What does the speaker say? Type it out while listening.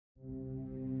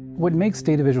What makes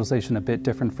data visualization a bit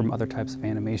different from other types of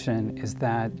animation is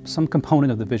that some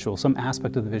component of the visual, some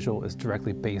aspect of the visual is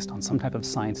directly based on some type of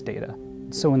science data.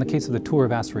 So in the case of the tour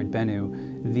of Asteroid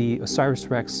Bennu, the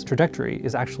OSIRIS-REx trajectory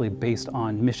is actually based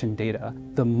on mission data.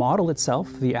 The model itself,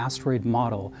 the asteroid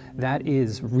model, that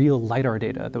is real LiDAR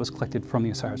data that was collected from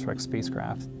the OSIRIS-REx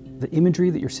spacecraft. The imagery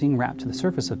that you're seeing wrapped to the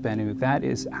surface of Bennu, that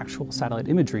is actual satellite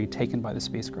imagery taken by the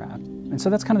spacecraft. And so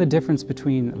that's kind of the difference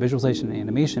between visualization and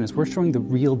animation, is we're showing the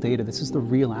real data. This is the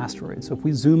real asteroid. So if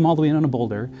we zoom all the way in on a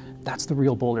boulder, that's the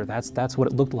real boulder. That's what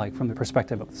it looked like from the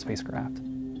perspective of the spacecraft.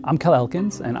 I'm Kel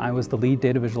Elkins, and I was the lead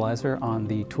data visualizer on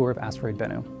the tour of Asteroid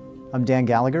Bennu. I'm Dan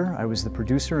Gallagher. I was the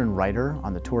producer and writer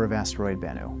on the tour of Asteroid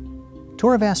Bennu.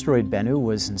 Tour of Asteroid Bennu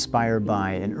was inspired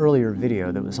by an earlier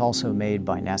video that was also made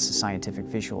by NASA's Scientific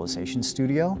Visualization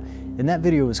Studio, and that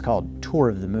video was called Tour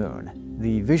of the Moon.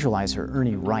 The visualizer,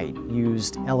 Ernie Wright,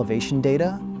 used elevation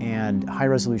data and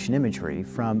high-resolution imagery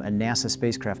from a NASA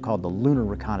spacecraft called the Lunar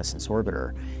Reconnaissance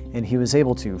Orbiter, and he was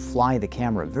able to fly the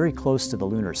camera very close to the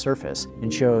lunar surface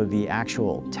and show the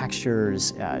actual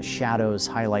textures, shadows,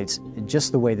 highlights,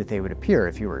 just the way that they would appear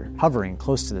if you were hovering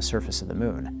close to the surface of the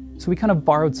moon. So we kind of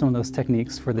borrowed some of those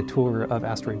techniques for the tour of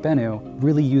Asteroid Bennu,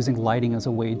 really using lighting as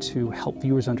a way to help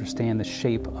viewers understand the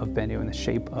shape of Bennu and the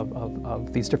shape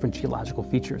of these different geological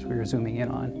features we were zooming in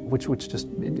on, which just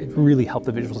it really helped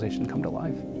the visualization come to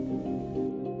life.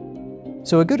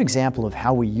 So a good example of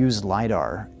how we use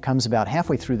LiDAR comes about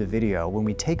halfway through the video when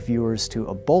we take viewers to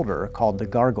a boulder called the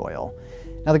gargoyle.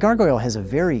 Now the gargoyle has a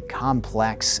very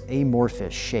complex,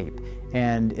 amorphous shape,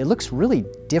 and it looks really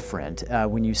different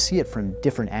when you see it from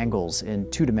different angles in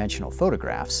two-dimensional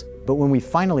photographs. But when we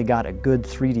finally got a good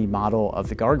 3D model of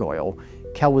the gargoyle,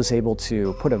 Kel was able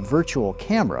to put a virtual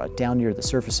camera down near the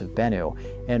surface of Bennu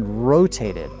and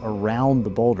rotate it around the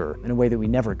boulder in a way that we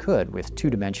never could with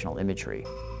two-dimensional imagery.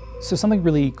 So something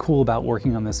really cool about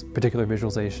working on this particular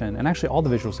visualization, and actually all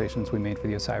the visualizations we made for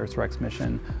the OSIRIS-REx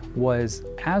mission, was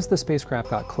as the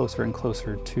spacecraft got closer and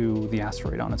closer to the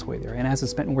asteroid on its way there, and as it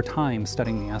spent more time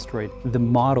studying the asteroid, the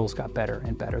models got better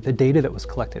and better. The data that was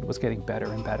collected was getting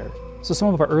better and better. So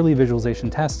some of our early visualization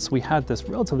tests, we had this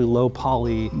relatively low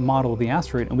poly model of the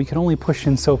asteroid, and we could only push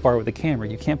in so far with the camera.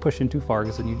 You can't push in too far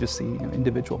because then you just see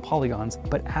individual polygons.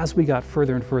 But as we got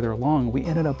further and further along, we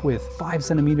ended up with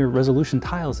 5-centimeter resolution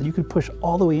tiles that you could push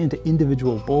all the way into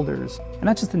individual boulders. And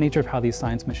that's just the nature of how these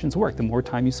science missions work. The more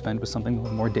time you spend with something, the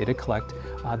more data collect,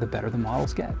 the better the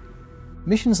models get.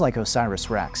 Missions like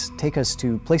OSIRIS-REx take us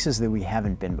to places that we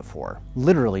haven't been before,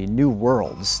 literally new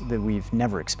worlds that we've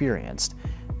never experienced.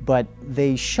 But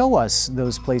they show us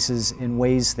those places in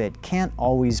ways that can't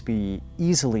always be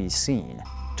easily seen.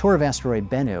 Tour of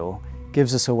Asteroid Bennu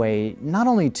gives us a way not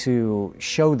only to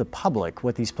show the public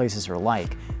what these places are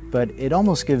like, but it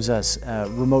almost gives us a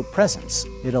remote presence.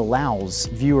 It allows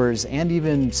viewers and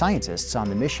even scientists on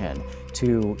the mission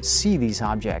to see these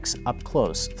objects up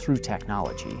close through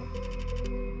technology.